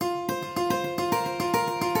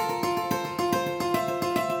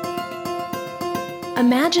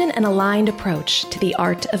Imagine an aligned approach to the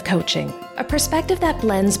art of coaching, a perspective that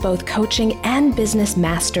blends both coaching and business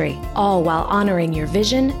mastery, all while honoring your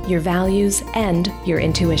vision, your values, and your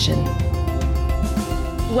intuition.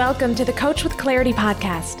 Welcome to the Coach with Clarity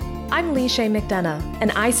podcast. I'm Leisha McDonough, an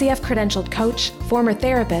ICF credentialed coach, former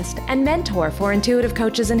therapist, and mentor for intuitive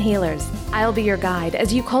coaches and healers. I'll be your guide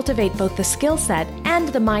as you cultivate both the skill set and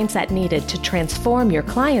the mindset needed to transform your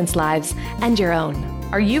clients' lives and your own.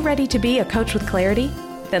 Are you ready to be a coach with clarity?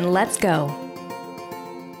 Then let's go.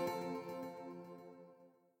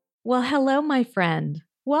 Well, hello, my friend.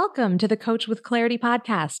 Welcome to the Coach with Clarity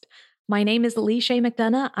podcast. My name is Leisha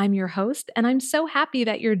McDonough. I'm your host, and I'm so happy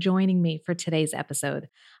that you're joining me for today's episode.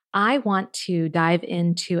 I want to dive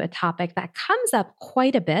into a topic that comes up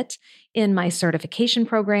quite a bit in my certification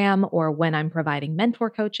program or when I'm providing mentor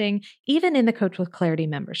coaching, even in the Coach with Clarity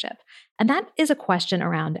membership. And that is a question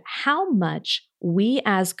around how much we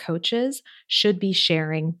as coaches should be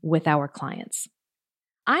sharing with our clients.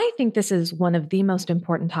 I think this is one of the most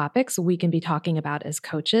important topics we can be talking about as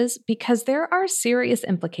coaches because there are serious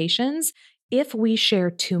implications if we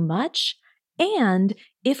share too much and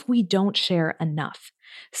if we don't share enough.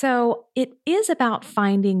 So it is about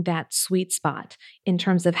finding that sweet spot in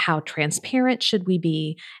terms of how transparent should we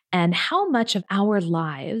be and how much of our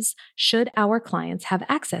lives should our clients have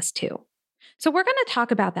access to. So we're going to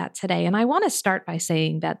talk about that today. And I want to start by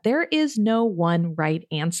saying that there is no one right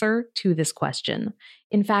answer to this question.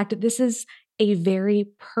 In fact, this is a very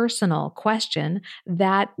personal question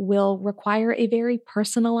that will require a very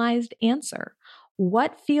personalized answer.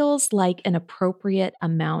 What feels like an appropriate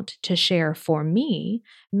amount to share for me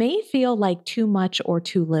may feel like too much or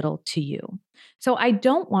too little to you. So I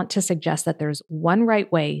don't want to suggest that there's one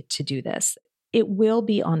right way to do this. It will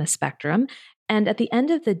be on a spectrum. And at the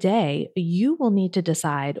end of the day, you will need to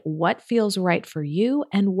decide what feels right for you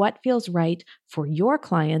and what feels right for your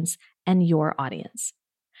clients and your audience.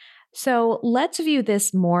 So let's view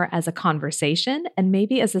this more as a conversation and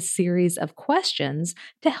maybe as a series of questions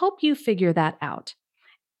to help you figure that out.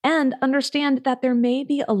 And understand that there may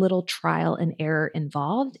be a little trial and error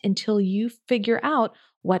involved until you figure out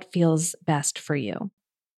what feels best for you.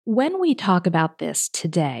 When we talk about this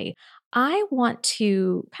today, I want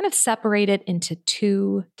to kind of separate it into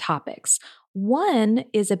two topics. One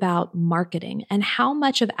is about marketing and how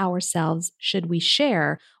much of ourselves should we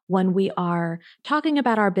share when we are talking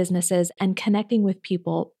about our businesses and connecting with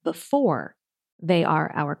people before they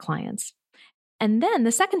are our clients. And then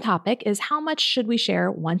the second topic is how much should we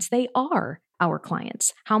share once they are our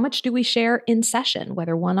clients? How much do we share in session,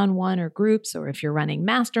 whether one-on-one or groups, or if you're running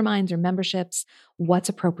masterminds or memberships, what's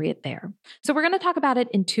appropriate there? So we're going to talk about it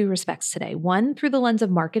in two respects today, one through the lens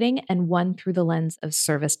of marketing and one through the lens of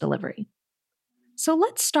service delivery. So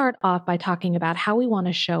let's start off by talking about how we want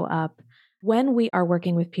to show up when we are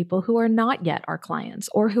working with people who are not yet our clients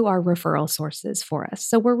or who are referral sources for us.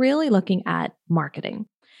 So we're really looking at marketing.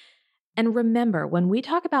 And remember, when we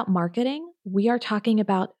talk about marketing, we are talking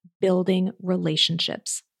about building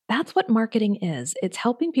relationships. That's what marketing is. It's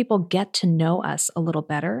helping people get to know us a little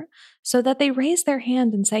better so that they raise their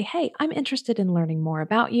hand and say, hey, I'm interested in learning more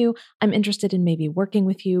about you. I'm interested in maybe working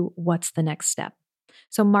with you. What's the next step?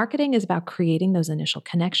 So marketing is about creating those initial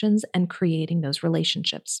connections and creating those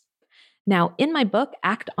relationships. Now, in my book,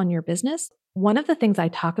 Act on Your Business, one of the things I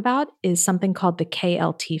talk about is something called the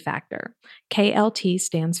KLT factor. KLT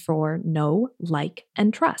stands for know, like,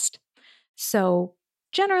 and trust. So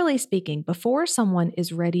generally speaking, before someone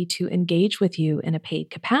is ready to engage with you in a paid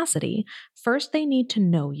capacity, first they need to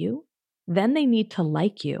know you, then they need to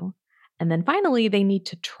like you, and then finally they need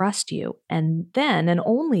to trust you. And then, and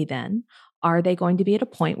only then, are they going to be at a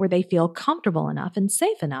point where they feel comfortable enough and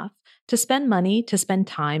safe enough to spend money, to spend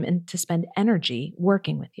time, and to spend energy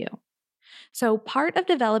working with you. So part of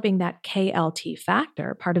developing that KLT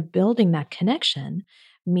factor, part of building that connection,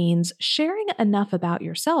 means sharing enough about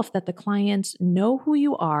yourself that the clients know who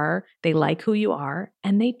you are, they like who you are,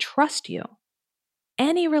 and they trust you.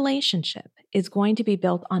 Any relationship is going to be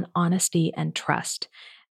built on honesty and trust.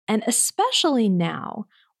 And especially now,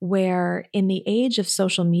 where in the age of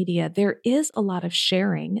social media, there is a lot of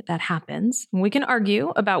sharing that happens. We can argue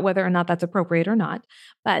about whether or not that's appropriate or not,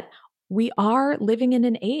 but we are living in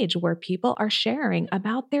an age where people are sharing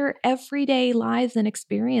about their everyday lives and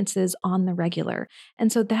experiences on the regular.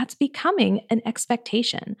 And so that's becoming an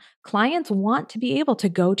expectation. Clients want to be able to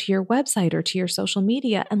go to your website or to your social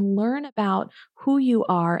media and learn about who you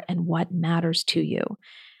are and what matters to you.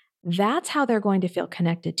 That's how they're going to feel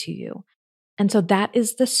connected to you. And so that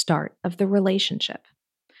is the start of the relationship.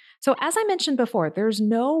 So as I mentioned before, there's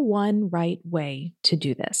no one right way to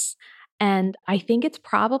do this. And I think it's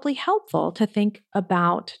probably helpful to think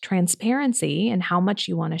about transparency and how much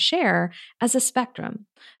you want to share as a spectrum.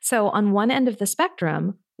 So on one end of the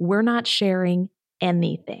spectrum, we're not sharing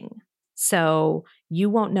anything. So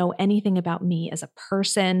you won't know anything about me as a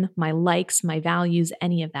person, my likes, my values,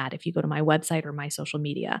 any of that. If you go to my website or my social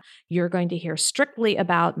media, you're going to hear strictly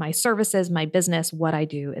about my services, my business, what I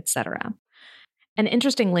do, etc. And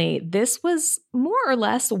interestingly, this was more or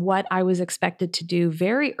less what I was expected to do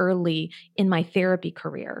very early in my therapy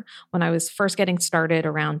career. When I was first getting started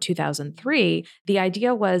around 2003, the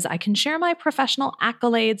idea was I can share my professional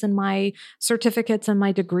accolades and my certificates and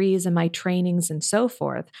my degrees and my trainings and so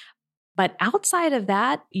forth. But outside of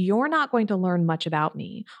that, you're not going to learn much about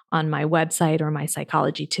me on my website or my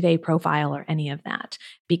Psychology Today profile or any of that,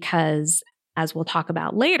 because as we'll talk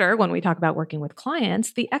about later when we talk about working with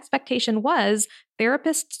clients, the expectation was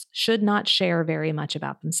therapists should not share very much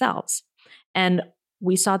about themselves. And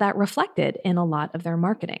we saw that reflected in a lot of their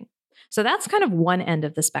marketing. So that's kind of one end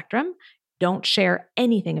of the spectrum. Don't share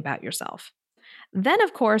anything about yourself. Then,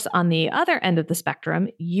 of course, on the other end of the spectrum,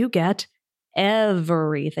 you get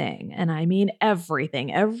everything. And I mean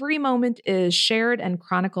everything. Every moment is shared and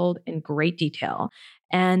chronicled in great detail.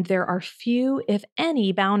 And there are few, if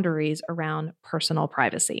any, boundaries around personal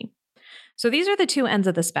privacy. So these are the two ends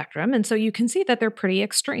of the spectrum. And so you can see that they're pretty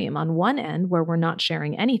extreme. On one end, where we're not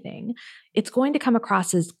sharing anything, it's going to come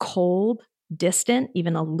across as cold, distant,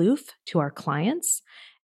 even aloof to our clients.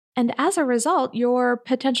 And as a result, your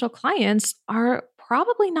potential clients are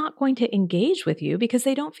probably not going to engage with you because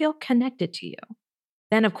they don't feel connected to you.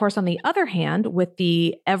 Then, of course, on the other hand, with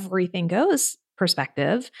the everything goes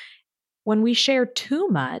perspective, when we share too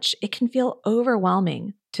much, it can feel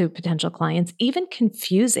overwhelming to potential clients, even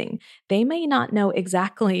confusing. They may not know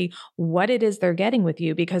exactly what it is they're getting with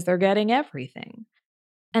you because they're getting everything.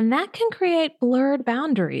 And that can create blurred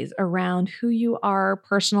boundaries around who you are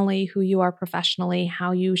personally, who you are professionally,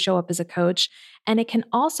 how you show up as a coach. And it can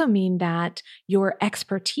also mean that your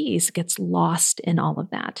expertise gets lost in all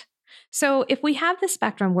of that. So if we have this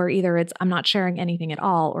spectrum where either it's I'm not sharing anything at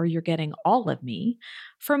all or you're getting all of me,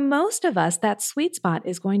 for most of us, that sweet spot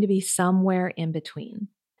is going to be somewhere in between.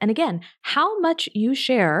 And again, how much you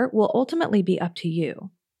share will ultimately be up to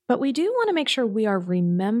you. But we do want to make sure we are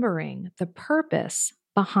remembering the purpose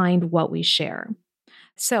behind what we share.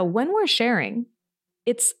 So when we're sharing,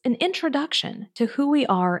 it's an introduction to who we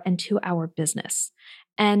are and to our business.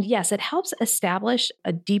 And yes, it helps establish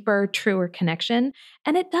a deeper, truer connection.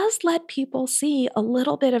 And it does let people see a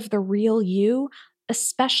little bit of the real you,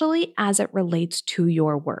 especially as it relates to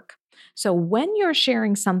your work. So when you're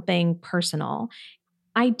sharing something personal,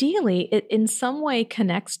 ideally, it in some way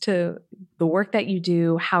connects to the work that you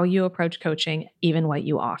do, how you approach coaching, even what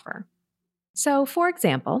you offer. So, for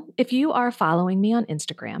example, if you are following me on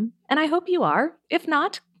Instagram, and I hope you are, if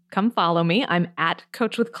not, come follow me. I'm at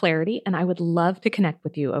Coach with Clarity, and I would love to connect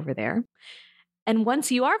with you over there. And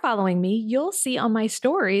once you are following me, you'll see on my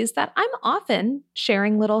stories that I'm often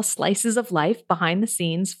sharing little slices of life, behind the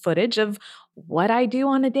scenes footage of what I do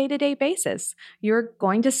on a day-to-day basis. You're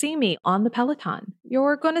going to see me on the Peloton.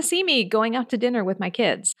 You're going to see me going out to dinner with my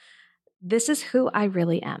kids. This is who I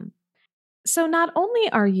really am. So not only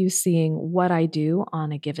are you seeing what I do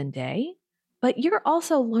on a given day, but you're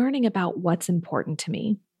also learning about what's important to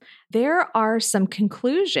me. There are some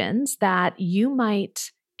conclusions that you might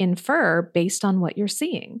infer based on what you're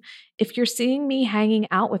seeing. If you're seeing me hanging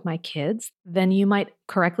out with my kids, then you might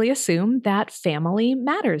correctly assume that family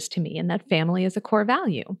matters to me and that family is a core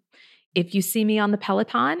value. If you see me on the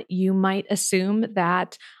Peloton, you might assume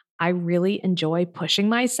that I really enjoy pushing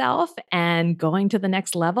myself and going to the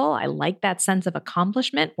next level. I like that sense of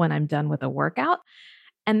accomplishment when I'm done with a workout.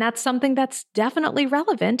 And that's something that's definitely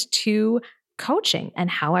relevant to coaching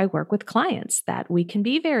and how I work with clients, that we can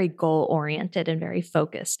be very goal-oriented and very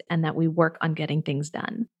focused and that we work on getting things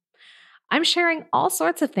done. I'm sharing all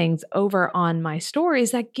sorts of things over on my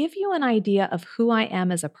stories that give you an idea of who I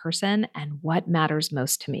am as a person and what matters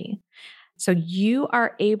most to me. So you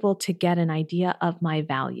are able to get an idea of my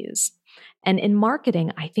values. And in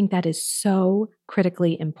marketing, I think that is so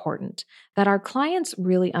critically important that our clients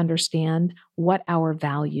really understand what our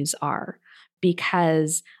values are,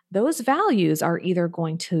 because those values are either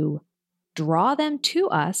going to draw them to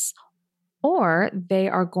us or they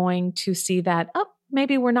are going to see that, oh,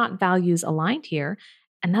 maybe we're not values aligned here.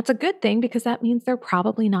 And that's a good thing because that means they're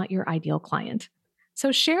probably not your ideal client.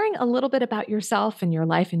 So sharing a little bit about yourself and your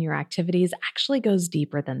life and your activities actually goes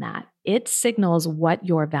deeper than that. It signals what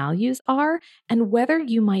your values are and whether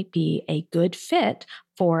you might be a good fit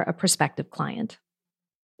for a prospective client.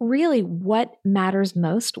 really what matters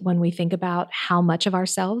most when we think about how much of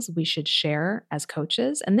ourselves we should share as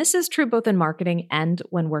coaches. And this is true both in marketing and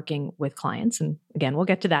when working with clients. And again, we'll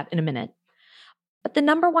get to that in a minute. But the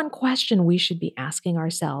number one question we should be asking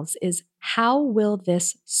ourselves is, how will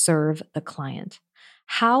this serve the client?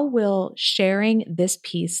 How will sharing this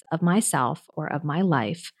piece of myself or of my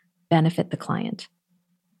life benefit the client?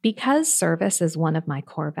 Because service is one of my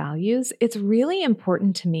core values, it's really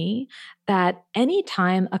important to me that any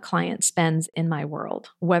time a client spends in my world,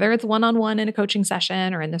 whether it's one-on-one in a coaching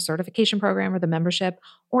session or in the certification program or the membership,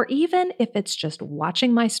 or even if it's just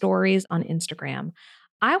watching my stories on Instagram,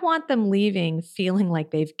 I want them leaving feeling like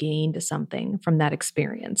they've gained something from that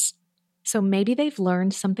experience. So maybe they've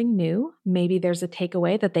learned something new. Maybe there's a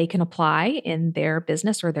takeaway that they can apply in their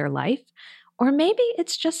business or their life. Or maybe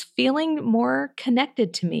it's just feeling more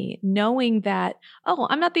connected to me, knowing that, oh,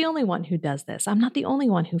 I'm not the only one who does this. I'm not the only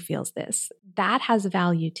one who feels this. That has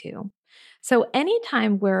value too. So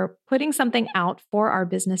anytime we're putting something out for our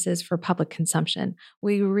businesses for public consumption,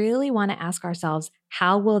 we really want to ask ourselves,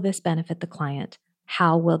 how will this benefit the client?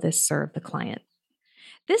 How will this serve the client?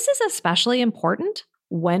 This is especially important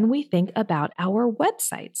when we think about our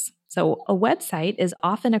websites. So a website is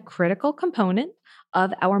often a critical component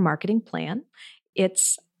of our marketing plan.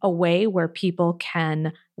 It's a way where people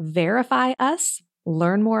can verify us,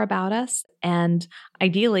 learn more about us, and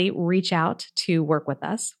ideally reach out to work with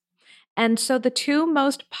us. And so the two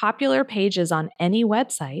most popular pages on any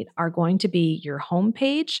website are going to be your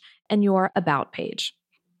homepage and your about page.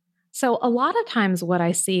 So a lot of times what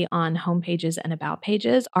I see on homepages and about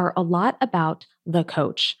pages are a lot about the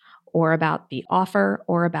coach or about the offer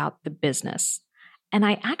or about the business. And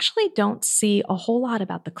I actually don't see a whole lot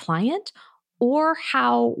about the client or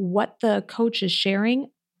how what the coach is sharing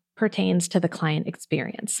pertains to the client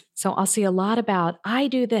experience. So I'll see a lot about, I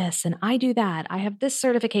do this and I do that. I have this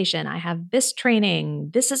certification. I have this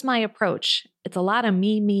training. This is my approach. It's a lot of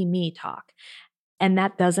me talk. And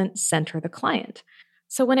that doesn't center the client.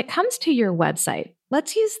 So when it comes to your website,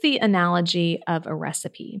 let's use the analogy of a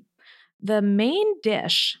recipe. The main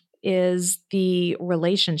dish is the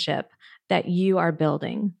relationship that you are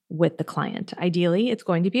building with the client. Ideally, it's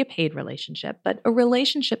going to be a paid relationship, but a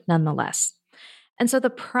relationship nonetheless. And so the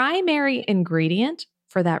primary ingredient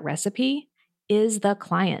for that recipe is the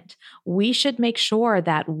client. We should make sure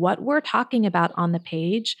that what we're talking about on the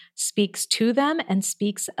page speaks to them and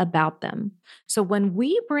speaks about them. So when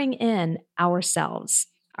we bring in ourselves,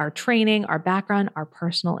 our training, our background, our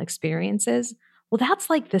personal experiences, well, that's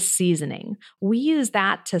like the seasoning. We use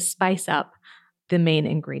that to spice up the main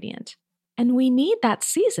ingredient. And we need that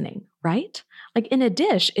seasoning, right? Like in a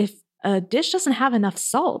dish, if a dish doesn't have enough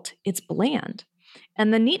salt, it's bland.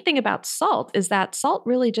 And the neat thing about salt is that salt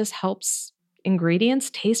really just helps ingredients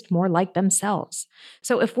taste more like themselves.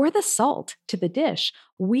 So if we're the salt to the dish,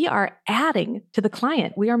 we are adding to the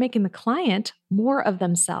client. We are making the client more of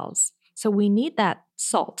themselves. So we need that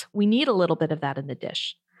salt. We need a little bit of that in the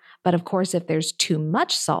dish. But of course, if there's too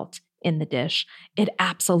much salt in the dish, it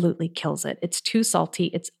absolutely kills it. It's too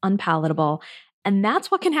salty. It's unpalatable. And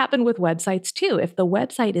that's what can happen with websites too. If the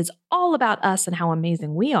website is all about us and how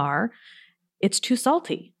amazing we are, it's too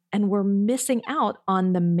salty. And we're missing out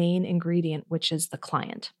on the main ingredient, which is the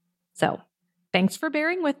client. So thanks for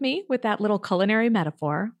bearing with me with that little culinary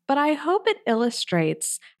metaphor, but I hope it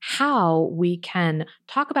illustrates how we can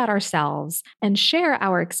talk about ourselves and share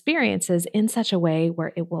our experiences in such a way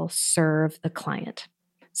where it will serve the client.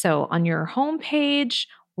 So on your homepage,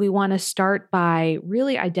 we want to start by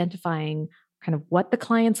really identifying kind of what the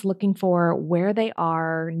client's looking for, where they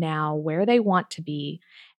are now, where they want to be.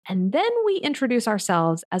 And then we introduce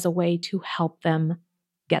ourselves as a way to help them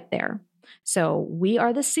get there. So we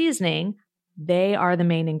are the seasoning. They are the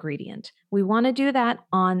main ingredient. We want to do that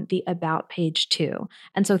on the about page too.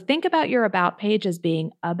 And so think about your about page as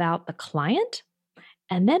being about the client.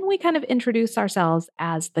 And then we kind of introduce ourselves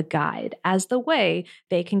as the guide, as the way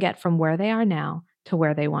they can get from where they are now to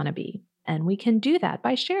where they want to be. And we can do that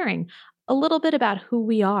by sharing a little bit about who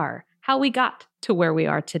we are, how we got to where we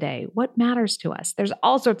are today, what matters to us. There's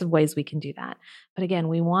all sorts of ways we can do that. But again,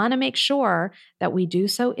 we want to make sure that we do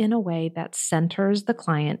so in a way that centers the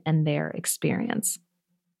client and their experience.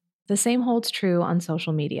 The same holds true on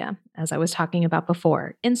social media, as I was talking about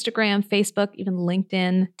before. Instagram, Facebook, even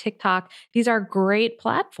LinkedIn, TikTok, these are great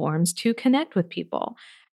platforms to connect with people.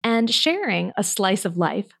 And sharing a slice of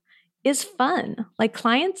life is fun. Like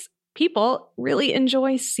clients, people really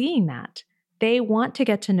enjoy seeing that. They want to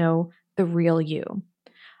get to know the real you.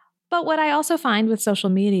 But what I also find with social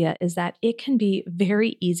media is that it can be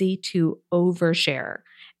very easy to overshare.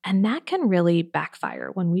 And that can really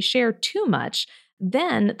backfire. When we share too much,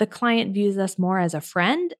 then the client views us more as a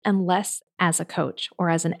friend and less as a coach or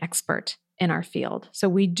as an expert in our field. So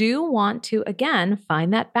we do want to, again,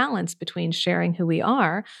 find that balance between sharing who we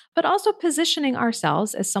are, but also positioning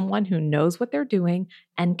ourselves as someone who knows what they're doing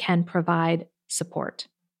and can provide support.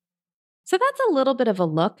 So that's a little bit of a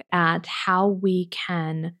look at how we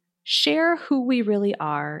can share who we really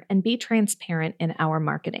are and be transparent in our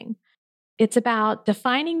marketing. It's about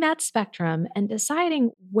defining that spectrum and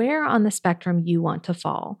deciding where on the spectrum you want to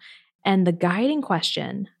fall. And the guiding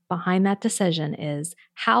question behind that decision is,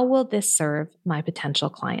 how will this serve my potential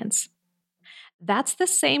clients? That's the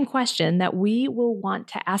same question that we will want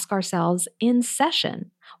to ask ourselves in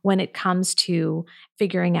session when it comes to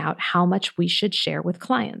figuring out how much we should share with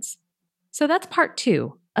clients. So that's part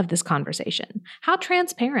 2 of this conversation. How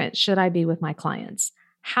transparent should I be with my clients?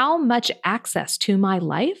 How much access to my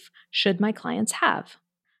life should my clients have?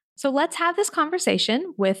 So let's have this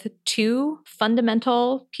conversation with 2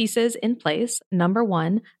 fundamental pieces in place. Number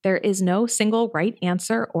 1, there is no single right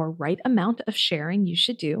answer or right amount of sharing you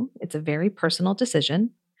should do. It's a very personal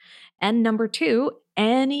decision. And number 2,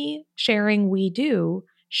 any sharing we do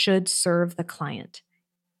should serve the client.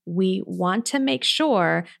 We want to make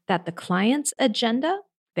sure that the client's agenda,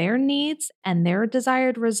 their needs, and their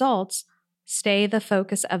desired results stay the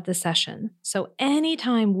focus of the session. So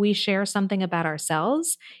anytime we share something about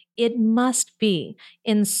ourselves, it must be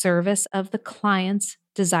in service of the client's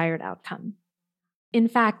desired outcome. In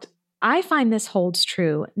fact, I find this holds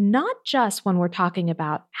true not just when we're talking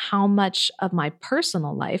about how much of my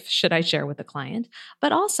personal life should I share with the client,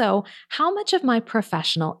 but also how much of my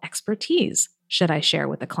professional expertise should I share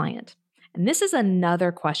with the client? And this is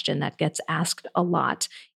another question that gets asked a lot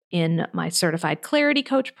in my Certified Clarity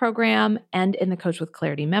Coach program and in the Coach with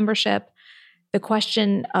Clarity membership. The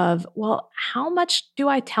question of, well, how much do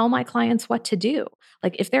I tell my clients what to do?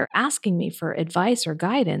 Like if they're asking me for advice or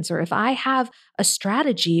guidance, or if I have a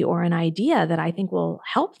strategy or an idea that I think will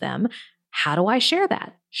help them, how do I share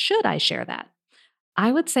that? Should I share that?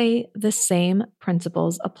 I would say the same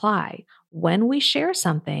principles apply. When we share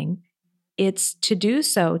something, it's to do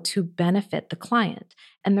so to benefit the client.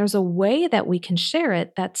 And there's a way that we can share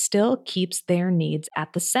it that still keeps their needs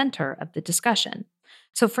at the center of the discussion.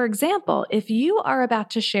 So, for example, if you are about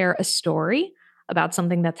to share a story about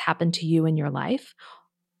something that's happened to you in your life,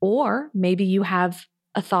 or maybe you have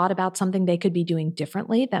a thought about something they could be doing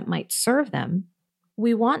differently that might serve them,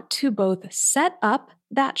 we want to both set up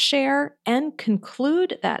that share and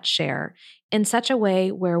conclude that share in such a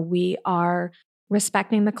way where we are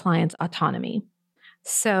respecting the client's autonomy.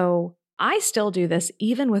 So I still do this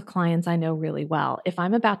even with clients I know really well. If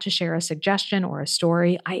I'm about to share a suggestion or a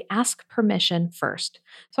story, I ask permission first.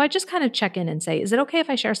 So I just kind of check in and say, is it okay if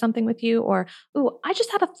I share something with you? Or, ooh, I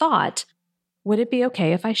just had a thought. Would it be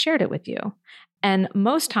okay if I shared it with you? And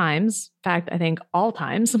most times, in fact, I think all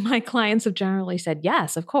times, my clients have generally said,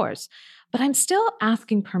 yes, of course. But I'm still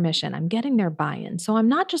asking permission. I'm getting their buy-in. So I'm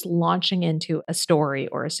not just launching into a story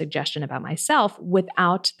or a suggestion about myself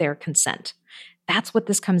without their consent. That's what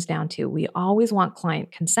this comes down to. We always want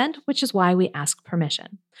client consent, which is why we ask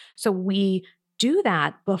permission. So we do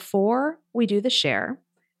that before we do the share.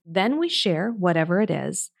 Then we share whatever it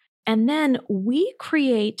is. And then we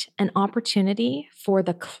create an opportunity for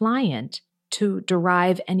the client to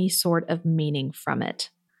derive any sort of meaning from it.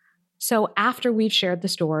 So after we've shared the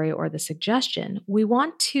story or the suggestion, we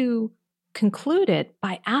want to conclude it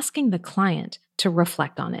by asking the client to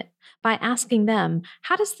reflect on it, by asking them,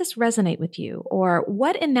 how does this resonate with you? Or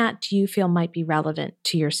what in that do you feel might be relevant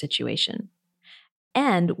to your situation?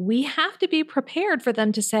 And we have to be prepared for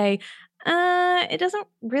them to say, it doesn't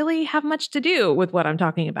really have much to do with what I'm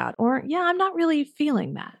talking about. Or, yeah, I'm not really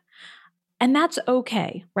feeling that. And that's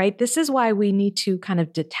okay, right? This is why we need to kind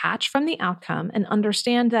of detach from the outcome and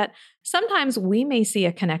understand that sometimes we may see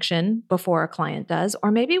a connection before a client does, or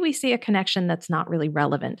maybe we see a connection that's not really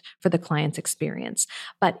relevant for the client's experience.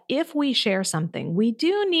 But if we share something, we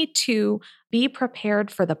do need to be prepared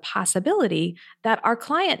for the possibility that our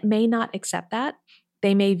client may not accept that.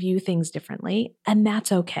 They may view things differently, and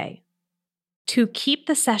that's okay. To keep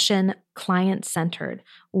the session client-centered,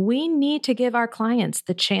 we need to give our clients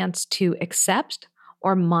the chance to accept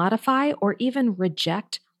or modify or even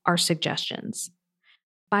reject our suggestions.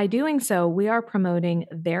 By doing so, we are promoting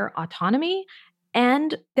their autonomy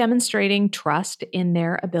and demonstrating trust in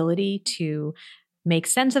their ability to make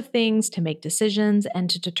sense of things, to make decisions, and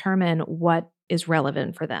to determine what is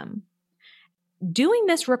relevant for them. doing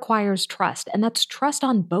this requires trust, and that's trust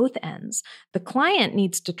on both ends. The client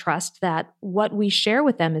needs to trust that what we share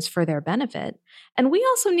with them is for their benefit. And we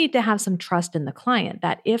also need to have some trust in the client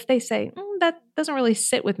that if they say, that doesn't really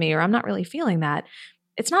sit with me, or I'm not really feeling that,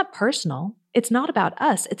 it's not personal. It's not about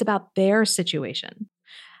us. It's about their situation.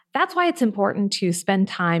 That's why it's important to spend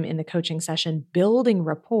time in the coaching session building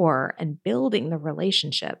rapport and building the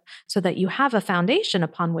relationship so that you have a foundation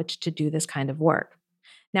upon which to do this kind of work.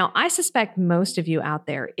 Now, I suspect most of you out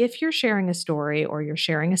there, if you're sharing a story or you're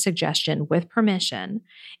sharing a suggestion with permission,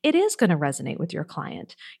 it is going to resonate with your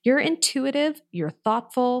client. You're intuitive, you're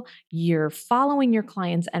thoughtful, you're following your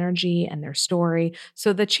client's energy and their story.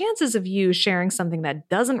 So the chances of you sharing something that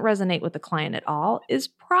doesn't resonate with the client at all is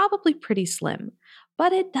probably pretty slim.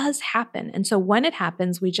 But it does happen. And so when it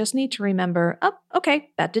happens, we just need to remember, okay,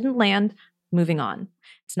 that didn't land, moving on.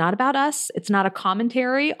 It's not about us. It's not a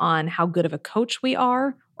commentary on how good of a coach we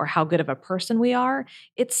are or how good of a person we are.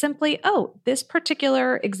 It's simply, this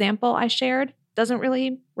particular example I shared doesn't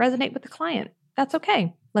really resonate with the client. That's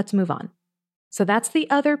okay. Let's move on. So that's the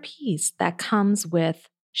other piece that comes with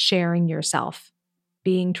sharing yourself,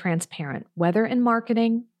 being transparent, whether in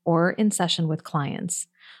marketing or in session with clients.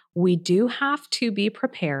 We do have to be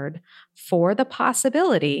prepared for the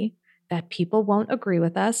possibility that people won't agree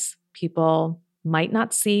with us. People might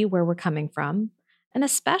not see where we're coming from. And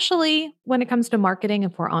especially when it comes to marketing,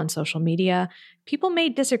 if we're on social media, people may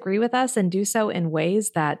disagree with us and do so in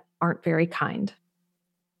ways that aren't very kind.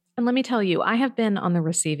 And let me tell you, I have been on the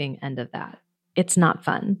receiving end of that. It's not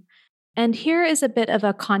fun. And here is a bit of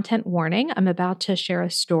a content warning. I'm about to share a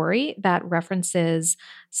story that references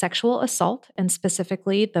sexual assault and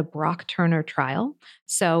specifically the Brock Turner trial.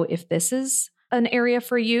 So if this is an area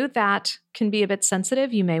for you that can be a bit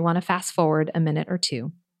sensitive, you may want to fast forward a minute or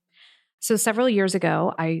two. So several years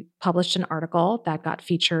ago, I published an article that got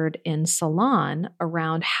featured in Salon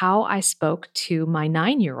around how I spoke to my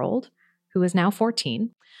 9-year-old, who is now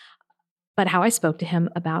 14, but how I spoke to him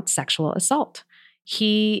about sexual assault.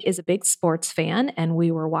 He is a big sports fan, and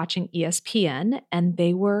we were watching ESPN, and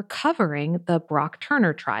they were covering the Brock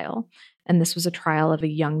Turner trial. And this was a trial of a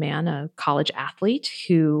young man, a college athlete,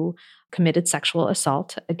 who committed sexual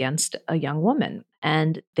assault against a young woman.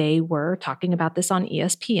 And they were talking about this on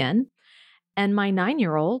ESPN. And my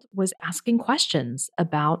 9-year-old was asking questions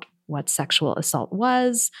about what sexual assault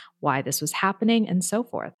was, why this was happening, and so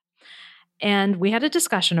forth. And we had a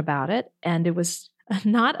discussion about it, and it was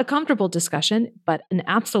not a comfortable discussion, but an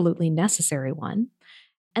absolutely necessary one.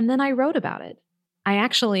 And then I wrote about it. I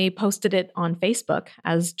actually posted it on Facebook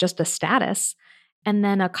as just a status. And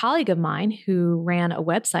then a colleague of mine who ran a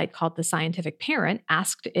website called The Scientific Parent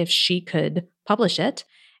asked if she could publish it.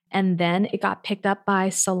 And then it got picked up by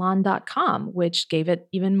Salon.com, which gave it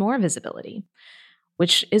even more visibility,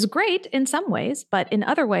 which is great in some ways, but in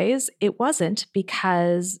other ways, it wasn't,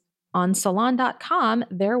 because on Salon.com,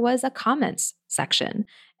 there was a comments section.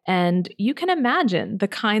 And you can imagine the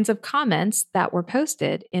kinds of comments that were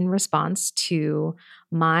posted in response to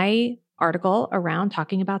my article around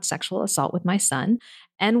talking about sexual assault with my son.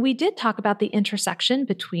 And we did talk about the intersection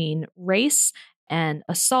between race and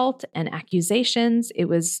assault and accusations. It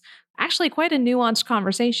was actually quite a nuanced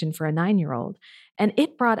conversation for a 9-year-old. And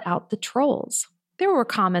it brought out the trolls. There were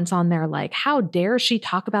comments on there like, how dare she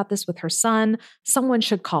talk about this with her son? Someone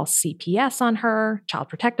should call CPS on her, Child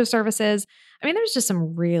Protective Services. I mean, there's just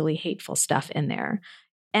some really hateful stuff in there.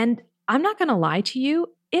 And I'm not going to lie to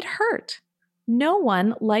you, it hurt. No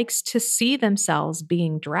one likes to see themselves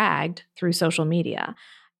being dragged through social media.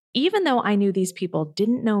 Even though I knew these people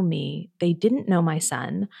didn't know me, they didn't know my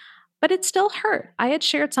son, but it still hurt. I had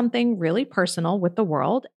shared something really personal with the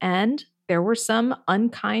world, and there were some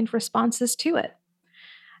unkind responses to it.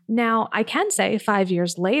 Now, I can say 5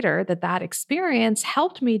 years later that experience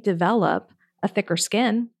helped me develop a thicker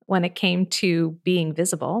skin when it came to being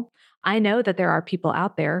visible. I know that there are people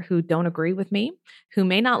out there who don't agree with me, who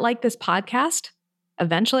may not like this podcast.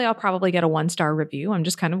 Eventually, I'll probably get a 1-star review. I'm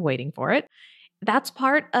just kind of waiting for it. That's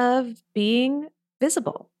part of being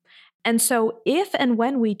visible. And so if and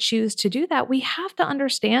when we choose to do that, we have to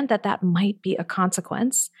understand that might be a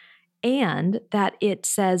consequence and that it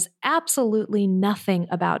says absolutely nothing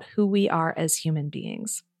about who we are as human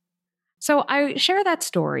beings. So I share that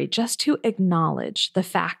story just to acknowledge the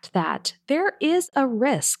fact that there is a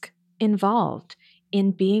risk involved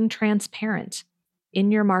in being transparent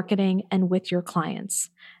in your marketing and with your clients.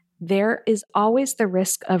 There is always the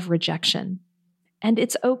risk of rejection. And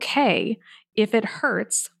it's okay if it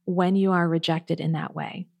hurts when you are rejected in that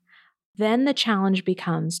way. Then the challenge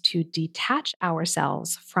becomes to detach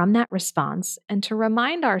ourselves from that response and to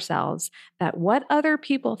remind ourselves that what other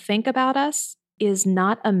people think about us is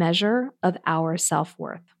not a measure of our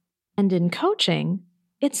self-worth. And in coaching,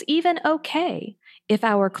 it's even okay if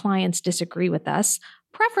our clients disagree with us,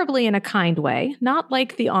 preferably in a kind way, not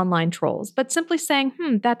like the online trolls, but simply saying,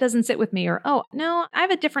 that doesn't sit with me, or, oh, no, I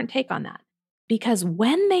have a different take on that. Because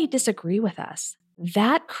when they disagree with us,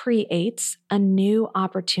 that creates a new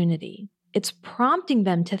opportunity. It's prompting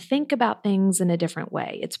them to think about things in a different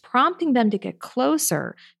way. It's prompting them to get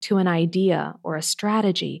closer to an idea or a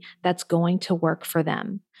strategy that's going to work for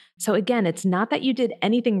them. So again, it's not that you did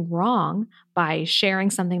anything wrong by sharing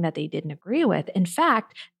something that they didn't agree with. In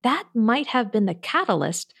fact, that might have been the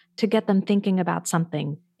catalyst to get them thinking about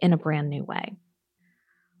something in a brand new way.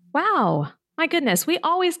 Wow. My goodness, we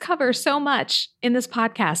always cover so much in this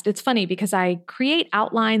podcast. It's funny because I create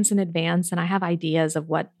outlines in advance and I have ideas of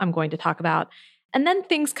what I'm going to talk about. And then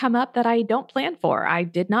things come up that I don't plan for. I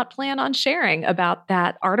did not plan on sharing about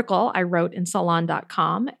that article I wrote in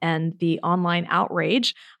salon.com and the online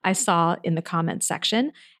outrage I saw in the comments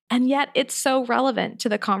section. And yet it's so relevant to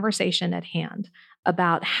the conversation at hand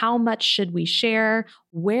about how much should we share,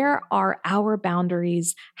 where are our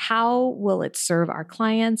boundaries, how will it serve our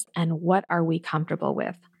clients, and what are we comfortable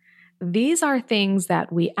with. These are things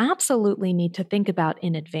that we absolutely need to think about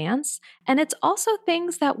in advance, and it's also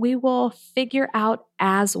things that we will figure out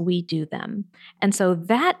as we do them. And so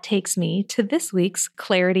that takes me to this week's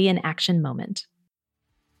Clarity in Action moment.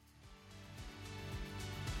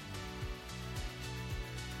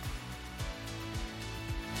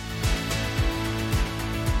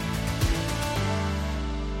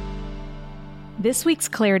 This week's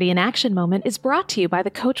Clarity in Action moment is brought to you by the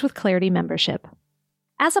Coach with Clarity membership.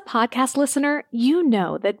 As a podcast listener, you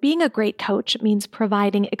know that being a great coach means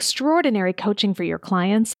providing extraordinary coaching for your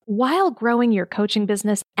clients while growing your coaching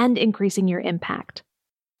business and increasing your impact.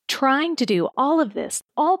 Trying to do all of this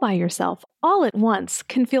all by yourself, all at once,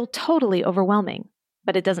 can feel totally overwhelming,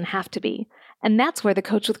 but it doesn't have to be. And that's where the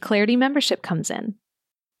Coach with Clarity membership comes in.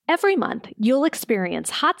 Every month, you'll experience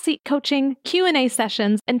hot seat coaching, Q&A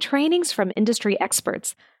sessions, and trainings from industry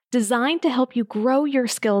experts designed to help you grow your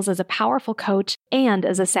skills as a powerful coach and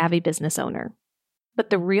as a savvy business owner. But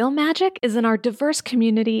the real magic is in our diverse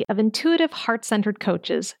community of intuitive, heart-centered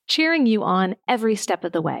coaches cheering you on every step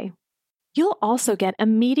of the way. You'll also get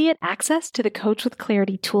immediate access to the Coach with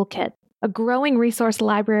Clarity Toolkit, a growing resource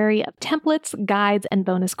library of templates, guides, and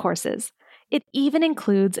bonus courses. It even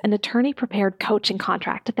includes an attorney-prepared coaching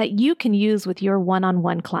contract that you can use with your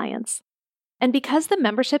one-on-one clients. And because the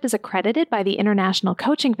membership is accredited by the International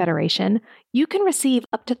Coaching Federation, you can receive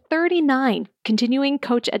up to 39 continuing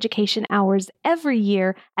coach education hours every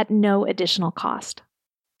year at no additional cost.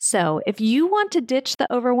 So if you want to ditch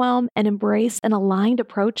the overwhelm and embrace an aligned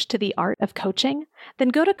approach to the art of coaching, then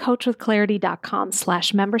go to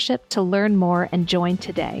coachwithclarity.com/membership to learn more and join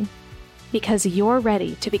today. Because you're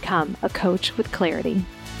ready to become a coach with clarity.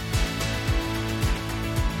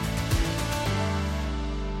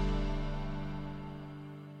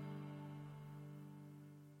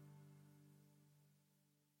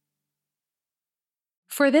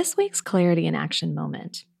 For this week's Clarity in Action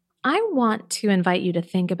moment, I want to invite you to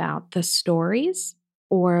think about the stories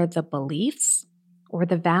or the beliefs or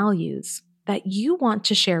the values that you want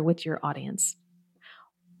to share with your audience.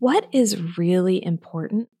 What is really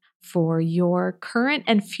important for your current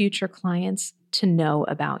and future clients to know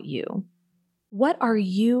about you? What are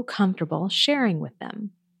you comfortable sharing with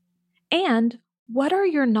them? And what are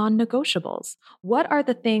your non-negotiables? What are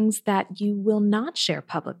the things that you will not share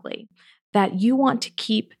publicly, that you want to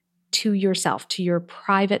keep to yourself, to your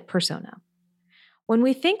private persona? When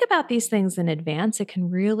we think about these things in advance, it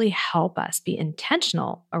can really help us be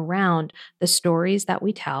intentional around the stories that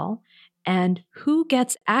we tell and who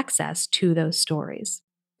gets access to those stories.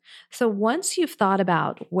 So once you've thought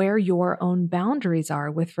about where your own boundaries are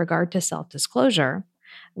with regard to self-disclosure,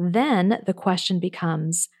 then the question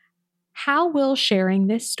becomes, how will sharing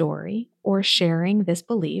this story or sharing this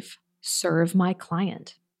belief serve my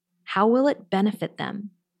client? How will it benefit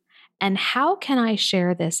them? And how can I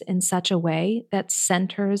share this in such a way that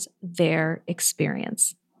centers their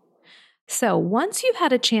experience? So once you've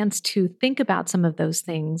had a chance to think about some of those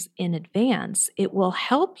things in advance, it will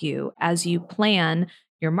help you as you plan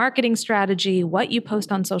your marketing strategy, what you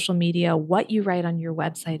post on social media, what you write on your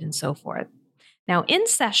website, and so forth. Now, in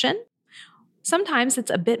session, sometimes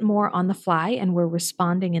it's a bit more on the fly and we're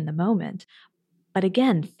responding in the moment. But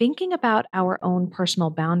again, thinking about our own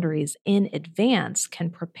personal boundaries in advance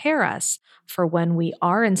can prepare us for when we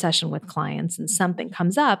are in session with clients and something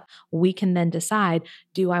comes up, we can then decide,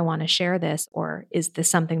 do I want to share this, or is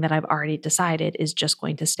this something that I've already decided is just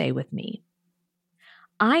going to stay with me?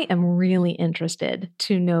 I am really interested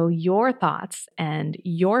to know your thoughts and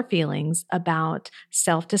your feelings about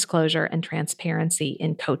self-disclosure and transparency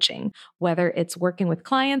in coaching, whether it's working with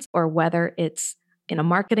clients or whether it's in a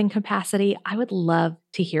marketing capacity. I would love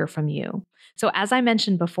to hear from you. So as I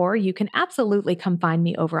mentioned before, you can absolutely come find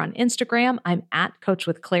me over on Instagram. I'm at Coach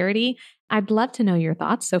with Clarity. I'd love to know your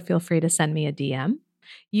thoughts, so feel free to send me a DM.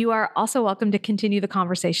 You are also welcome to continue the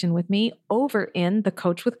conversation with me over in the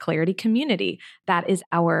Coach with Clarity community. That is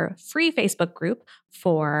our free Facebook group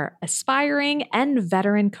for aspiring and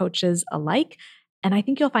veteran coaches alike. And I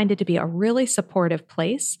think you'll find it to be a really supportive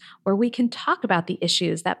place where we can talk about the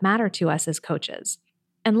issues that matter to us as coaches.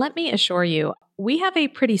 And let me assure you, we have a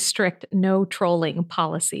pretty strict no trolling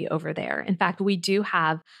policy over there. In fact, we do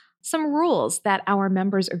have some rules that our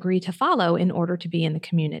members agree to follow in order to be in the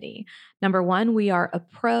community. Number one, we are a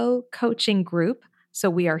pro-coaching group,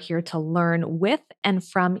 so we are here to learn with and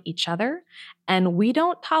from each other, and we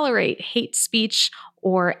don't tolerate hate speech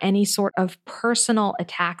or any sort of personal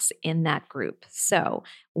attacks in that group. So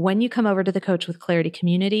when you come over to the Coach with Clarity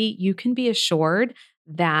community, you can be assured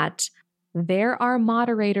that there are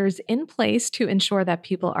moderators in place to ensure that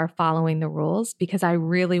people are following the rules, because I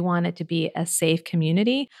really want it to be a safe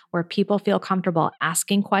community where people feel comfortable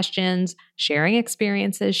asking questions, sharing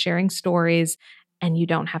experiences, sharing stories, and you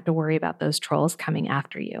don't have to worry about those trolls coming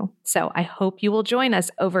after you. So I hope you will join us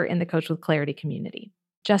over in the Coach with Clarity community.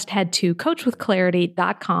 Just head to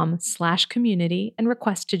coachwithclarity.com/community and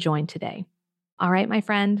request to join today. All right, my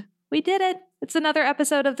friend, we did it. It's another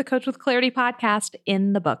episode of the Coach with Clarity podcast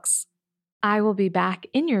in the books. I will be back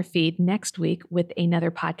in your feed next week with another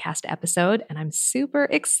podcast episode, and I'm super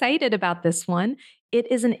excited about this one.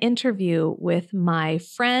 It is an interview with my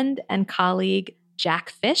friend and colleague, Jack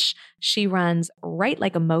Fish. She runs Write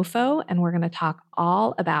Like a Mofo, and we're going to talk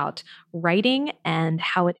all about writing and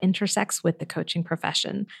how it intersects with the coaching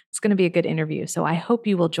profession. It's going to be a good interview, so I hope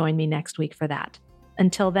you will join me next week for that.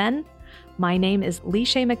 Until then, my name is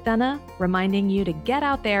Lishay McDonough, reminding you to get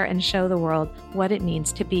out there and show the world what it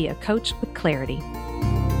means to be a coach with clarity.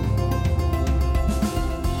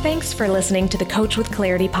 Thanks for listening to the Coach with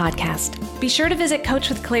Clarity podcast. Be sure to visit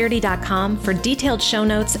coachwithclarity.com for detailed show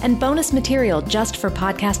notes and bonus material just for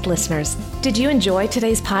podcast listeners. Did you enjoy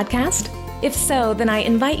today's podcast? If so, then I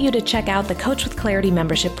invite you to check out the Coach with Clarity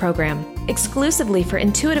membership program, exclusively for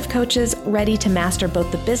intuitive coaches ready to master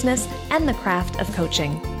both the business and the craft of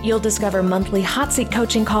coaching. You'll discover monthly hot seat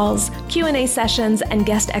coaching calls, Q&A sessions, and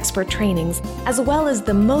guest expert trainings, as well as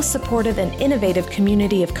the most supportive and innovative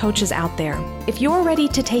community of coaches out there. If you're ready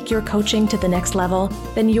to take your coaching to the next level,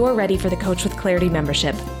 then you're ready for the Coach with Clarity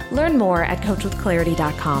membership. Learn more at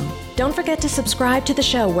coachwithclarity.com. Don't forget to subscribe to the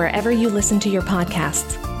show wherever you listen to your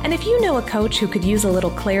podcasts. And if you know a coach who could use a little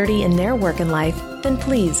clarity in their work and life, then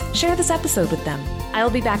please share this episode with them. I'll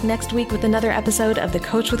be back next week with another episode of the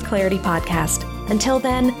Coach with Clarity podcast. Until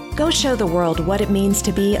then, go show the world what it means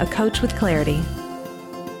to be a coach with clarity.